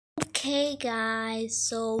Okay guys,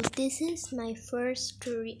 so this is my first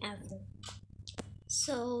story ever.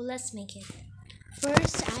 So let's make it.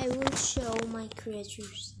 First I will show my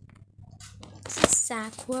creatures. This is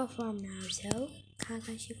Sakura from Naruto,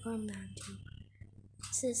 Kakashi from Naruto.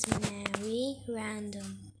 This is Mary,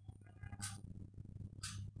 random.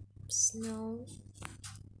 Snow.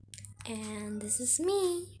 And this is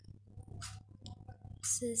me.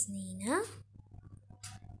 This is Nina.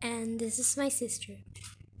 And this is my sister.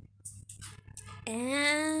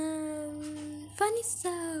 And funny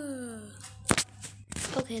stuff.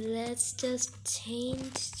 Okay, let's just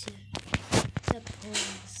change the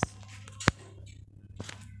pose.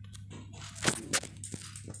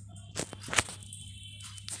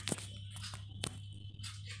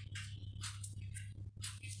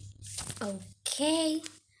 Okay,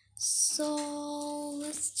 so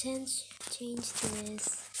let's change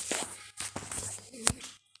this.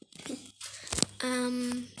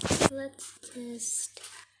 Let's just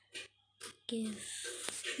give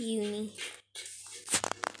Yuni.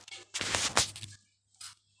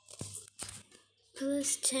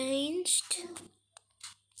 Colors changed.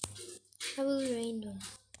 I will random.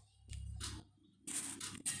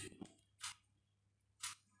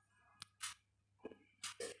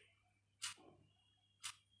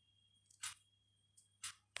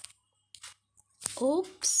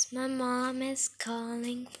 Oops, my mom is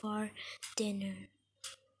calling for dinner.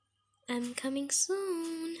 I'm coming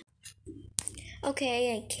soon.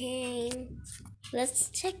 Okay, I came. Let's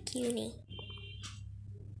check Yuni.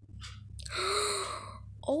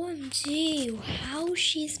 OMG, how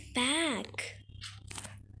she's back.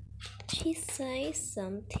 She says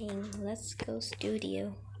something. Let's go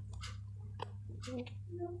studio.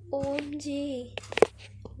 OMG,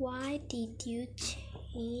 why did you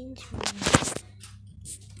change me?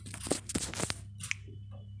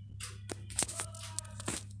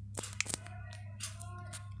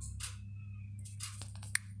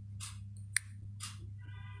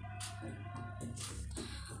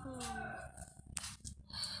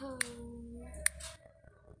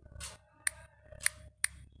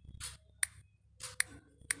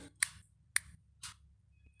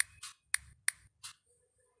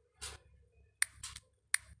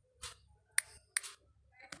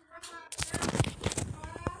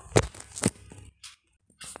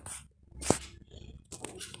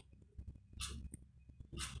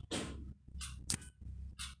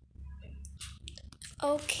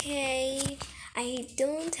 Okay, I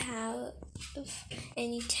don't have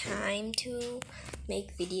any time to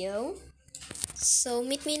make video, so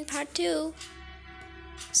meet me in part 2.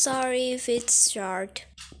 Sorry if it's short.